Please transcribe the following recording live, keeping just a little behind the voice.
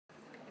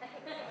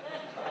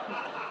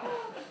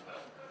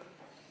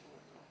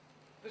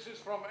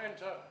from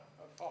Enter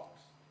a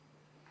Fox.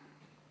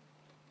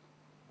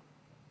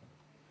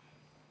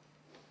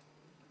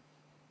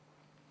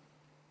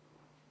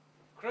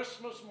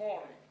 Christmas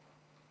morning,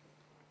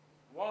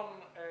 1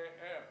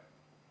 a.m.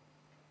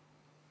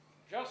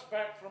 Just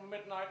back from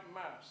midnight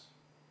mass.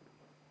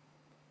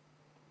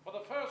 For the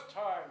first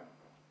time,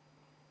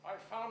 I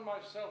found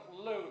myself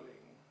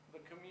loathing the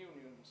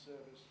communion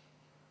service.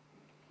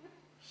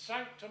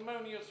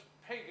 Sanctimonious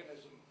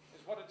paganism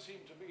is what it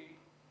seemed to be.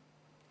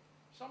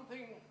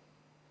 Something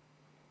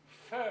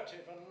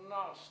furtive and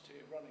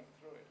nasty running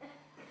through it.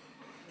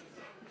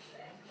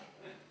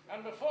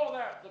 And before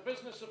that, the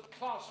business of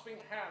clasping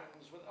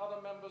hands with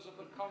other members of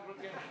the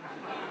congregation.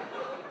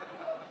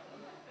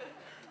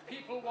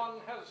 People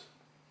one has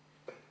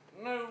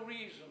no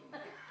reason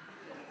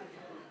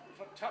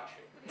for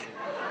touching.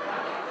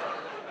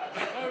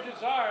 No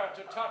desire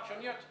to touch,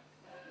 and yet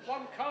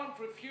one can't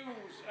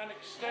refuse an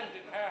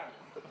extended hand,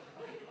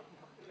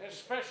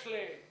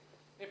 especially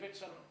if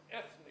it's an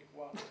ethnic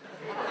one.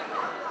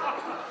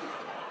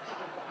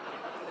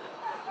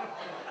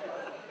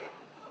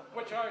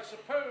 Which I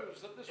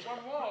suppose that this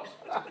one was,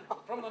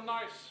 from the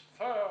nice,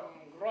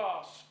 firm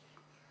grasp,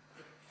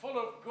 full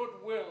of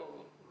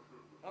goodwill,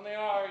 and the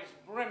eyes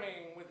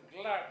brimming with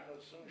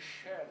gladness and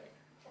sharing.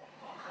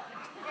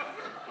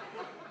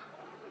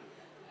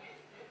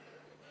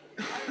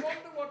 I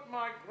wonder what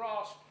my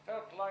grasp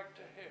felt like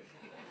to him.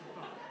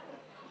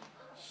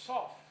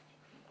 Soft,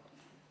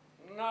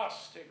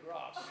 nasty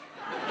grasp.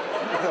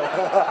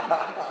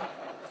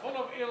 Full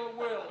of ill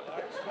will, I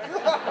expect.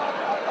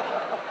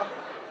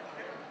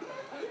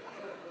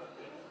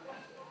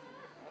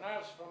 And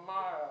as for my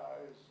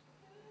eyes,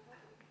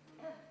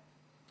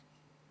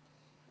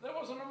 there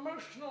was an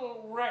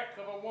emotional wreck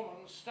of a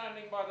woman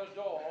standing by the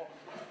door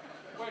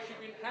where she'd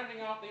been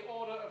handing out the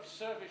order of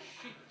service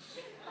sheets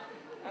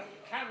and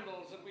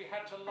candles that we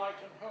had to light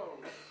and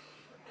hold.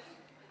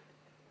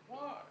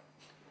 Why?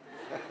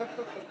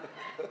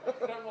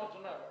 I don't want to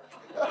know.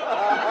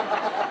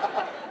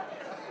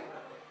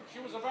 She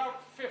was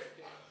about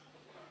 50,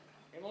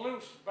 in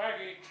loose,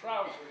 baggy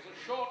trousers,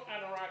 a short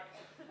anorak,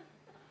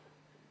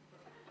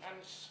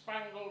 and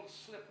spangled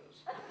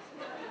slippers.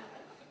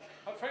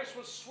 Her face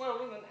was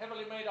swollen and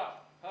heavily made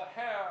up, her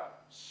hair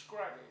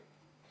scraggy.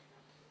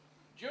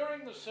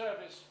 During the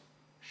service,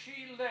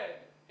 she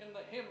led in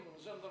the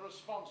hymns and the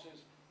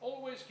responses,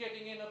 always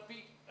getting in a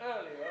beat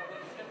earlier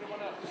than everyone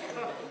else.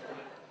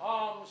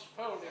 Arms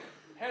folded,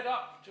 head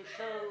up to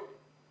show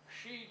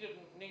she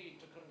didn't need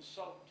to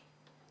consult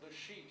the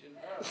sheet in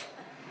her.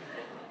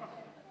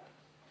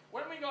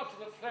 When we got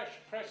to the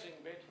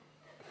flesh-pressing bit,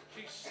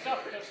 she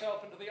stuffed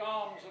herself into the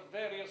arms of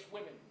various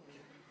women,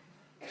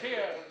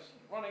 tears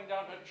running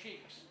down her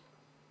cheeks.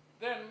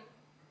 Then,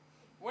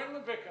 when the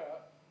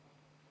vicar,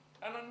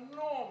 an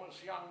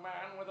enormous young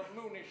man with a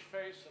moonish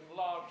face and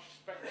large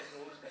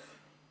spectacles,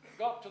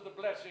 got to the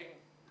blessing,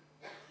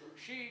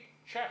 she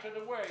chattered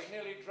away,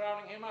 nearly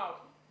drowning him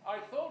out. I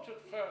thought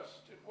at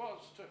first it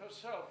was to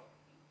herself,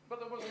 but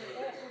there was an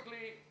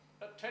awkwardly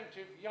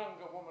attentive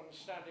younger woman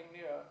standing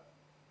near,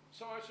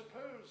 so I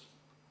suppose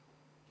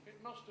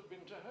it must have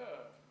been to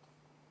her.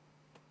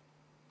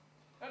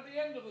 At the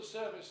end of the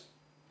service,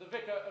 the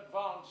vicar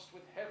advanced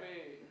with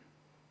heavy,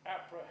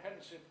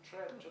 apprehensive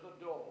tread to the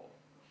door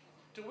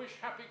to wish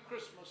Happy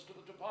Christmas to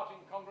the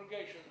departing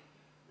congregation,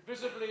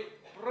 visibly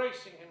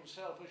bracing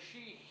himself as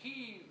she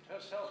heaved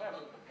herself at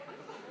him,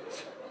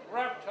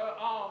 wrapped her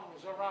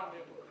arms around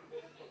him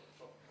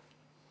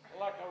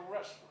like a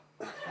wrestler.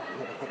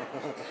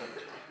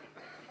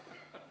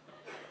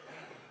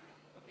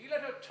 He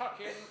let her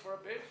tuck in for a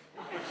bit,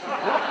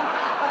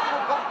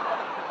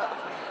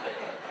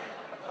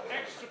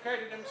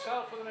 extricated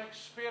himself with an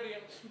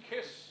experienced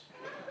kiss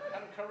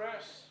and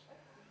caress,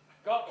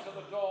 got to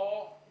the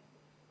door,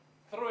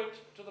 threw it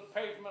to the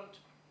pavement,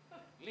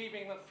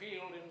 leaving the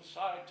field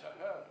inside to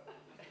her.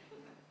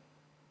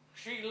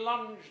 She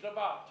lunged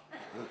about,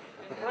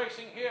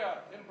 embracing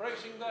here,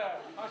 embracing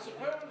there. I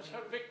suppose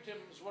her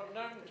victims were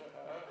known to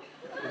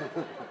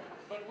her,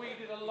 but we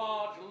did a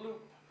large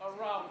loop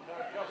around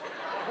her just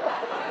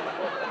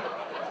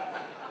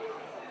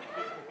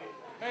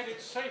made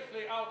it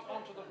safely out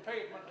onto the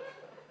pavement,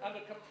 and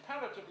a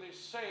comparatively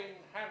sane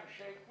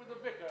handshake with the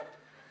vicar,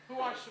 who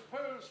I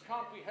suppose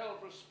can't be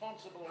held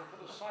responsible for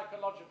the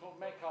psychological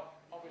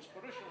makeup of his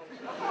parishioners,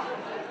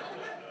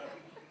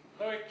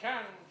 though it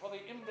can for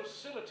the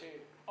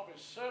imbecility of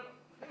his sermon.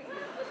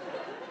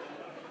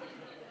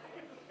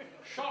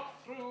 Shot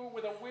through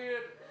with a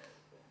weird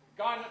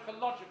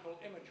gynecological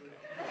imagery.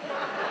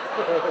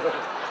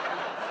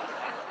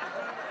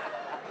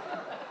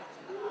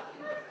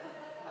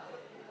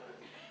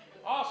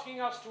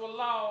 Asking us to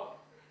allow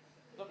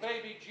the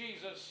baby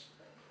Jesus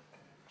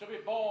to be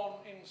born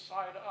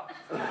inside us.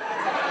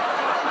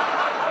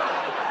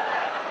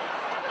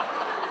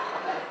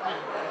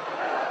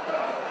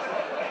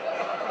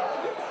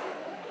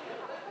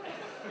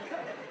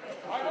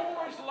 I've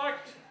always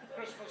liked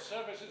Christmas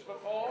services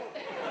before,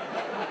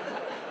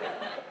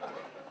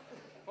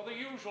 for the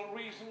usual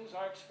reasons,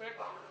 I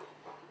expect.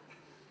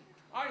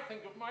 I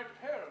think of my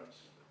parents.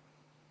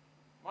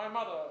 My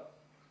mother,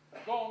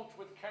 gaunt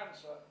with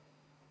cancer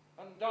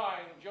and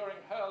dying during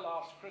her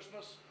last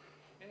Christmas,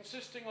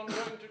 insisting on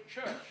going to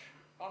church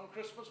on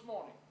Christmas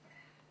morning.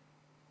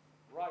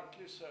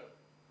 Rightly so.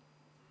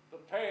 The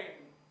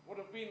pain would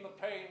have been the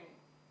pain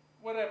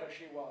wherever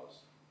she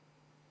was.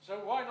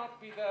 So why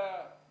not be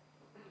there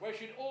where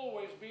she'd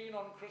always been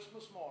on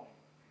Christmas morning?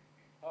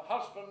 Her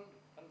husband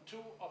and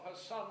two of her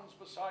sons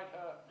beside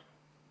her,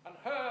 and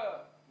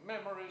her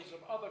memories of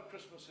other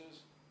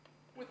Christmases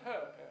with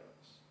her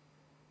parents.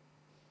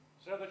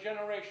 So the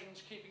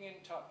generations keeping in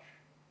touch,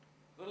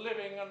 the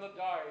living and the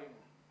dying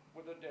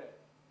with the dead.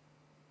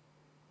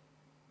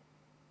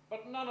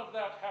 But none of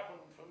that happened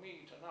for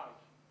me tonight.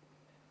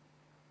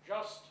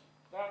 Just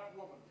that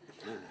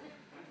woman,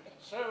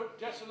 so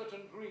desolate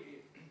and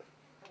greedy.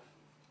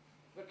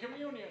 The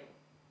communion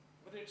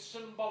with its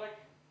symbolic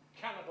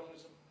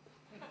cannibalism.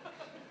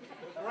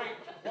 The great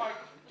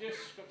white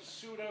disk of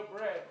pseudo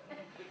bread,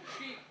 the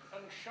cheap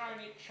and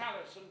shiny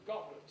chalice and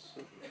goblets.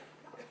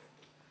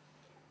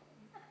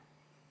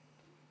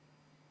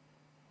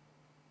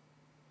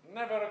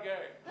 Never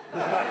again.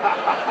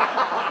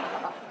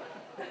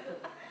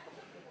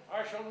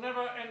 I shall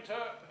never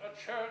enter a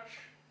church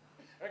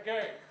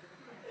again,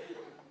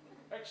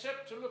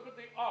 except to look at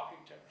the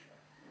architecture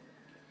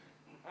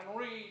and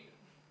read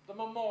the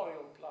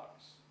memorial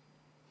plaques,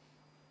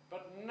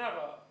 but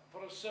never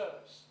for a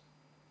service,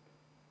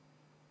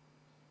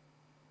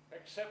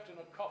 except in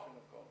a coffin,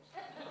 of course.